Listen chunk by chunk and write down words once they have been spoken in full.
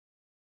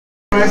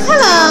guys.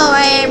 Hello,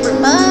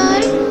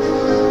 everybody.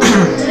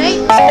 Today.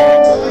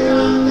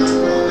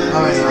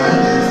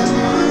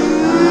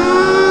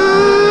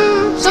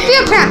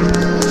 Sophia Craft.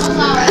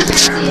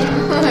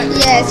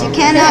 Yes, you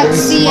cannot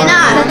see it.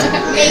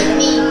 Make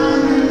me.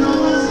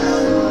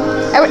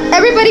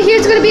 Everybody here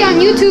is gonna be on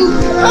YouTube.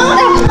 No!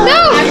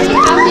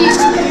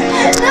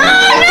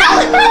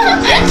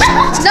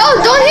 No,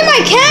 don't hit my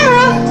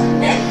camera.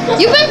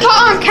 You've been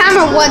caught on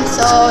camera once,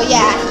 so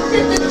yeah.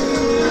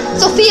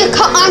 Sophia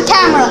caught on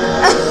camera.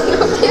 I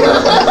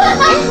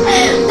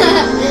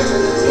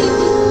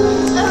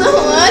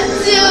don't want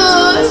to.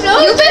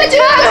 No, You've been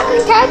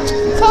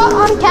caught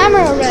on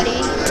camera already.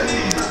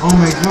 Oh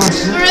my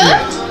gosh. Really?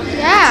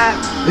 Yeah.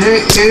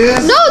 It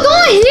is. No,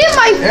 don't hit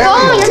my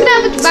phone. You're gonna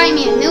have to buy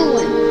me a new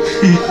one.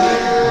 You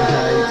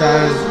thought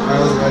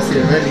I was about to say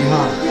it ready,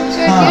 huh?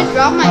 Sure, if you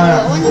drop my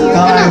phone, you're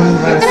gonna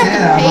have to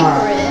pay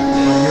for it.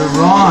 Well, you're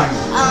wrong.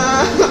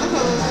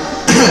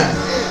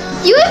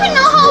 You even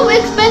know how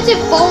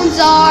expensive phones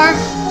are?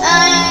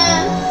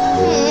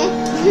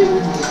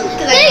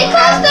 They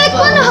cost like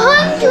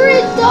 $100.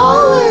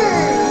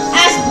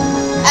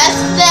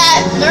 Ask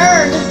that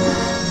nerd.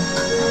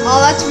 Oh,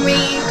 that's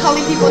me.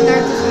 Calling people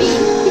nerds is mean.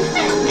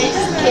 I'm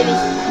just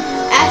kidding.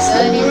 Ask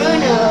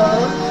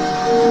Bruno.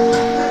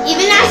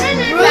 Even ask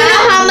Bruno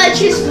how much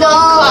his phone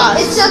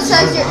costs. It just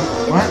says your.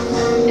 What?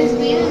 Is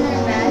Bruno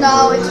nervous?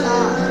 No, it's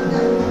not.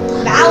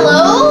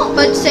 Vallo?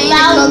 But saying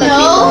Val it's all the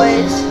people no?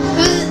 is.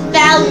 Who's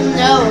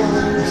Valno?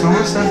 So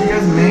much stuff you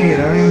guys made. I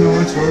don't even know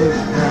which one.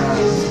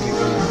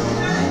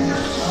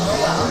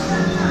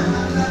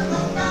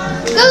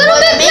 The Little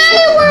Big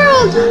Planet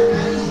World!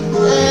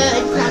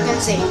 It's not gonna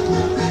say.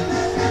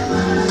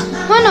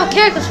 Juan no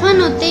care because Juan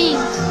no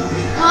thinks.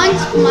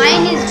 Juan's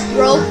mind is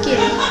broken.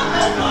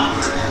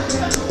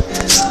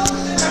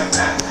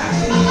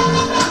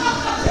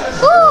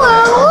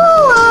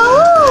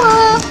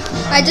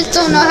 I just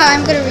don't know how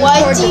I'm gonna record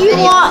Why the do you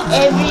video. want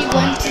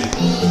everyone to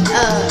be,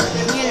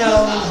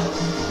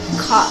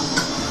 caught?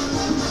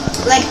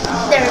 Like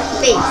their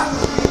face.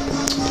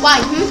 Why?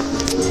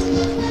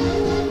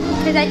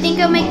 Because I think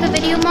it'll make the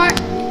video more.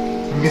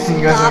 I'm guessing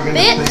you guys Stop are gonna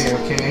it. play,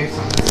 okay?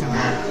 So I'm just gonna.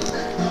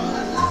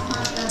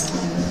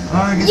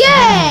 Oh, I guess.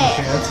 Yay!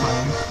 Okay, that's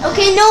fine.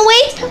 Okay, no,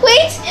 wait.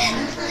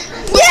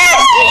 Yes!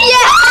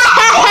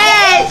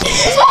 Yes!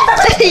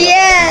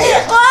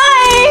 Yes!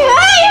 Why?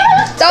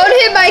 Don't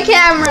hit my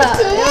camera.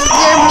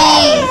 You're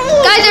mean.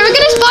 Guys, are we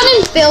gonna spawn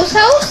in Phil's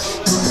house?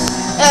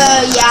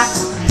 Yeah.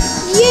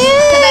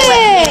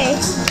 Yay!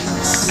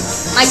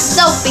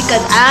 Myself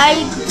because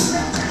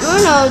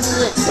Bruno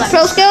doesn't like.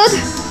 Phil's guild?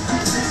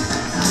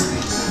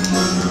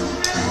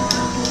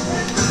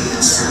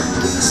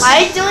 Why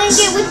are you doing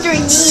it with your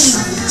knees?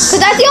 Cause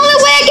that's the only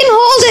way I can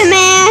hold it,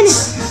 man.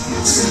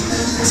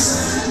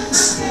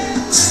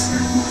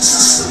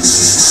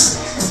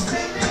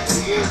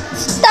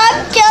 Stop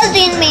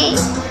judging me.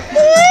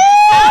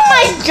 How am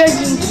I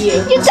judging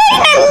you? You're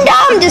saying I'm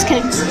dumb. Just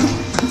kidding.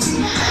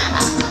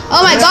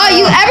 Oh my God!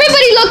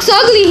 Everybody looks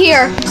ugly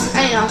here.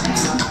 I know.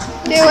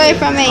 Stay away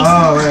from me.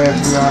 Oh, wait, I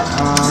forgot.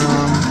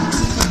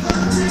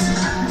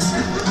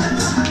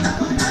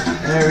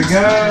 There we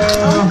go.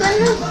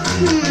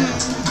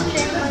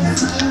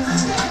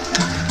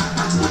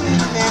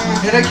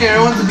 Hey, look here,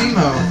 everyone's a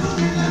demo.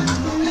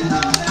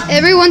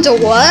 Everyone's a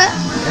what?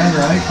 Yeah, the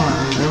icon.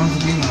 Everyone's a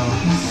demo.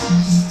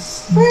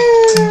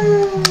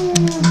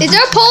 Is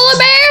there a polar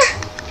bear?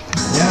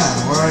 Yeah,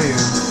 where are you?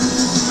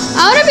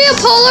 I want to be a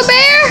polar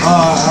bear.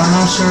 I'm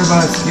not sure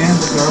about skins,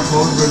 but there are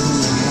polar birds in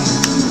the game.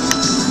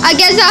 I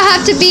guess I'll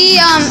have to be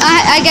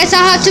I guess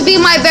I'll have to be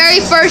my very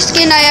first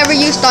skin I ever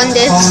used on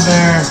this. Polar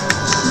bear.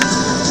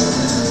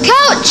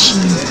 Couch.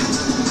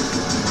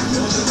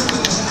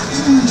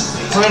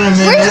 Wait a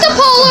minute. Where's the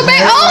polar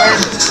bear? Oh!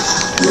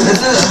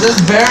 This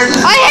bear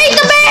just... I hate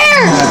the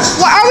bear.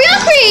 What, are we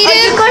on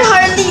creative?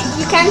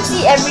 You can't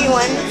see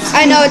everyone.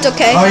 I know it's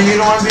okay. Oh, you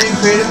don't want to be in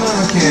creative mode?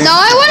 Okay. No,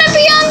 I want to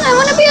be on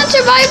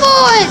survival.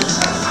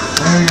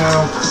 There we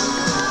go.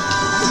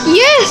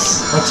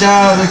 Yes. Watch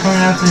out, they're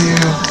coming after you.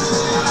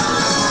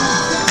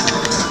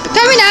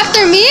 Coming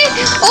after me?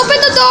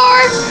 Open the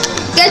door.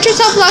 Get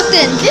yourself locked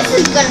in. This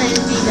is gonna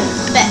be the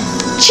best.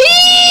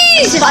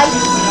 Cheese! Fight.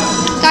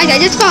 Guys, I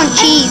just found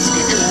cheese.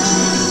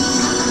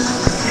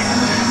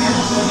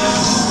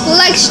 Who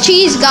likes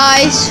cheese,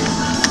 guys?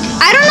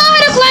 I don't know how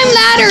to climb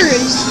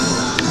ladders.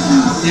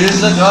 You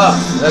just look up,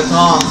 that's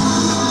all.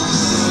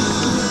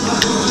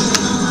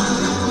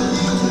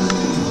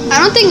 I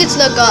don't think it's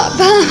look up.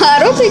 I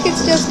don't think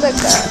it's just look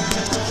up.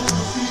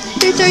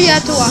 Here's where you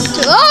have to walk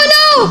to. Oh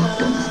no!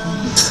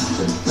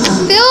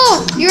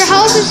 Phil, your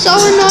house is so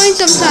annoying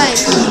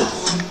sometimes.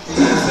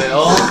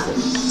 Phil?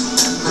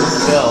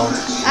 Phil!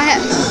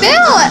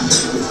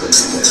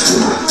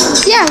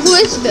 Yeah, who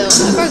is Phil?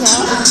 I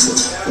forgot.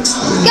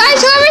 Guys,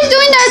 whoever's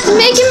doing that's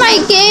making my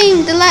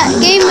game,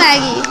 game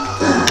laggy.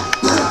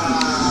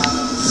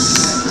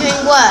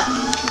 Doing what?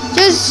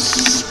 Just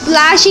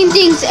splashing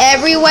things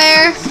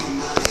everywhere.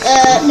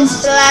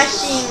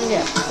 Splashing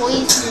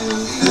poison.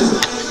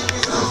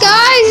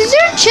 Guys, is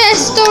there a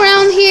chest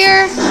around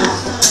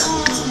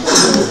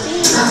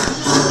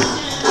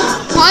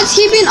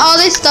all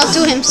this stuff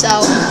to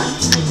himself.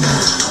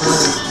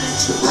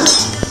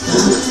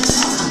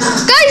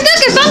 Guys,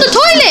 look, I found the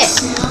toilet.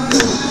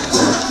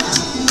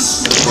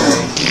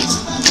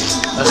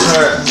 That's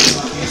where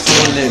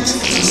someone lives.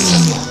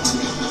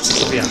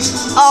 Yeah.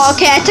 Oh,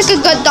 okay, I took a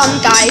good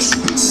dump, guys.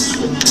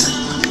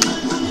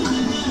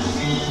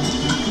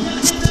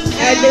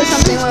 I'll do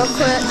something real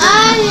quick.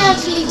 I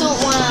actually don't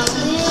want to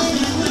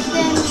live with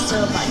them,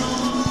 so bye.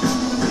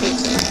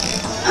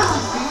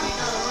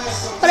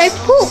 But I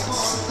pooped.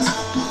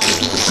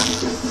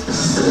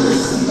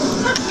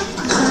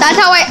 That's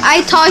how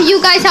I taught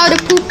you guys how to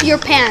poop your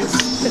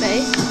pants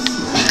today.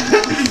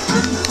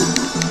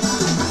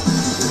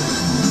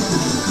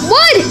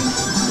 Wood!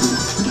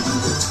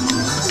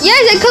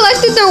 Yes, I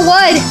collected their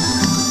wood.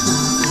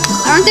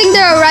 I don't think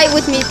they're alright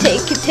with me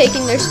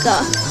taking their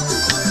stuff.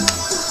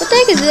 What the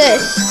heck is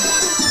this?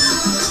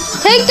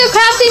 Take the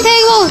crafting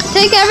table.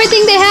 Take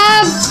everything they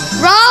have.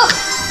 Rob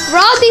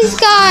these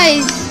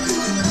guys.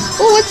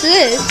 Oh, what's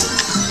this?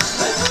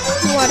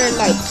 Water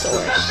light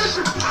source.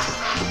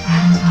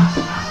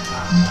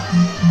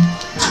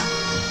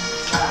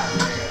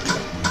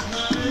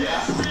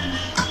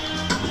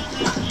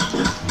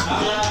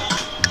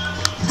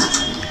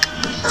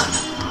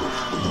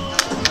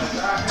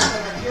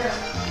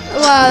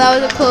 Wow, that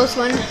was a close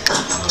one.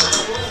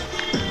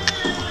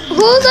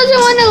 Who doesn't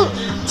want to...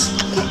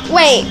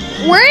 Wait,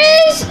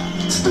 wait,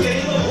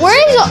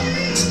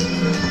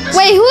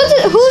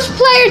 who's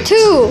player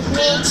 2?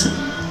 Me.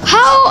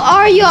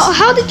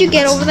 How did you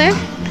get over there?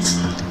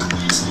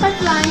 By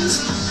flying.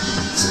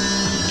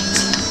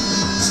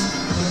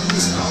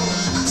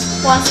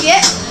 Want to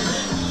get?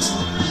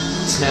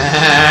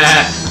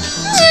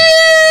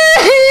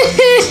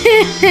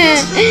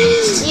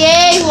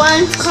 Yay,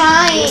 one's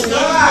crying.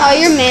 Oh,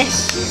 you're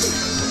missed.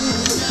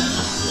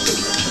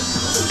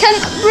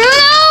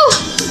 Bruno?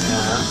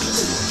 Yeah.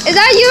 Is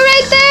that you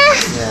right there?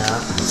 Yeah.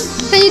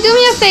 Can you do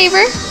me a favor?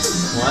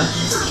 What?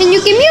 Can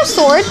you give me a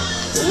sword?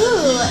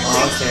 Ooh,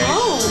 Okay.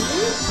 oh.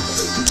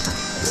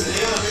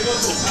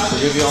 I'll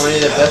give you only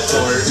the best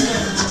sword.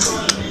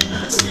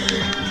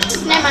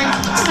 Never mind.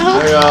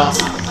 There you go.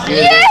 Give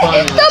me this one.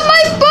 Yes,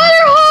 my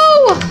butter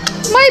hoe!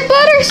 My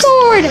butter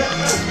sword!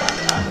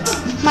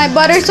 My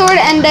butter sword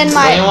and then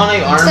my... Do you want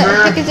like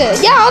armor?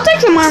 Yeah, I'll take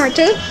some armor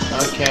too.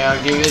 Okay,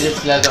 I'll give you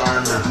this leather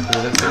armor. It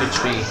looks like a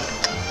tree.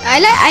 I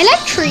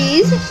like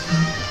trees.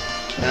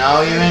 And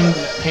I'll even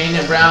paint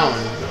it brown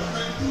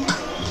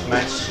to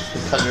match the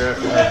color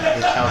of the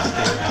cow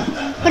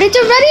skin. But it's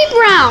already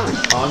brown.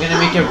 Oh, I'm gonna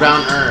make it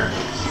browner.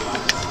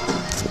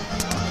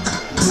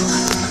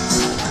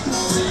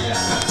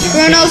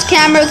 Bruno's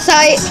camera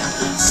sight.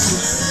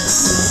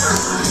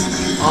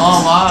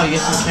 Oh wow, I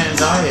guess I can't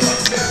dye it.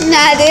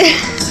 Nah, dude.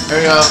 There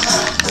we go.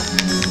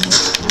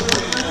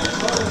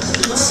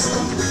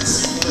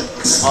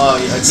 Oh,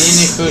 you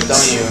need food,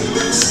 don't you?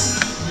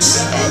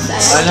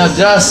 Yes, I know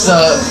just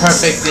the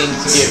perfect thing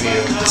to give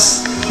you.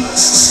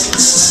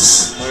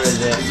 Where is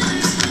it?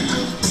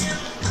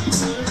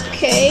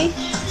 Okay.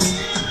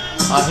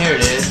 Oh, here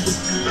it is.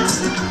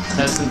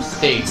 That's some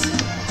steak.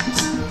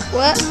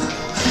 What?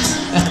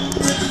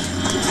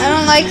 I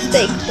don't like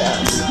steak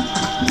though.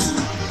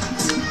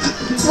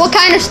 What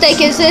kind of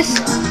steak is this?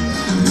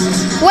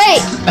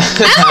 Wait!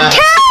 I'm a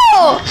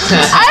cow!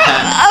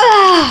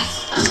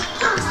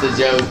 It's a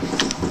joke.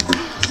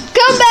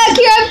 Come back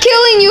here, I'm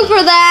killing you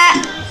for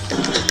that!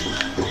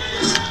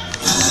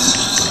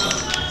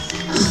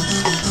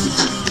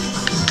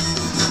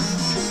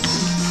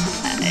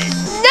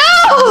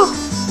 No!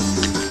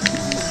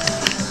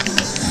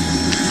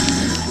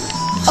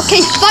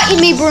 Okay, fight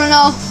me,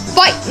 Bruno.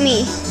 Fight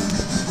me.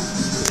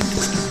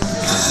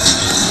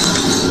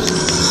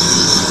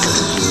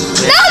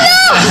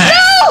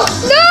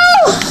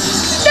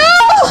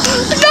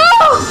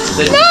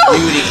 The No!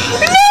 beauty.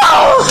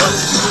 No!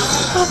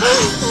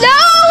 No!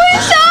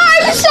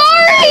 I'm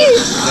sorry!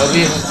 You'll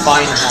be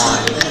fine,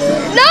 Juan.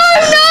 No,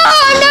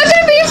 I'm not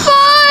gonna be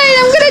fine!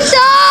 I'm gonna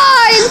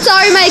die! I'm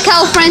sorry, my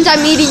cow friends,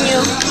 I'm eating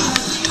you.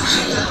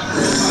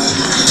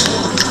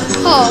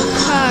 Oh,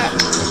 God.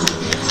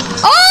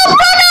 Oh,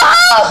 Bruno,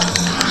 help!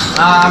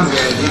 I'm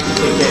good. You can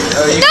take it.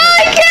 Oh, you No,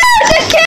 I can't!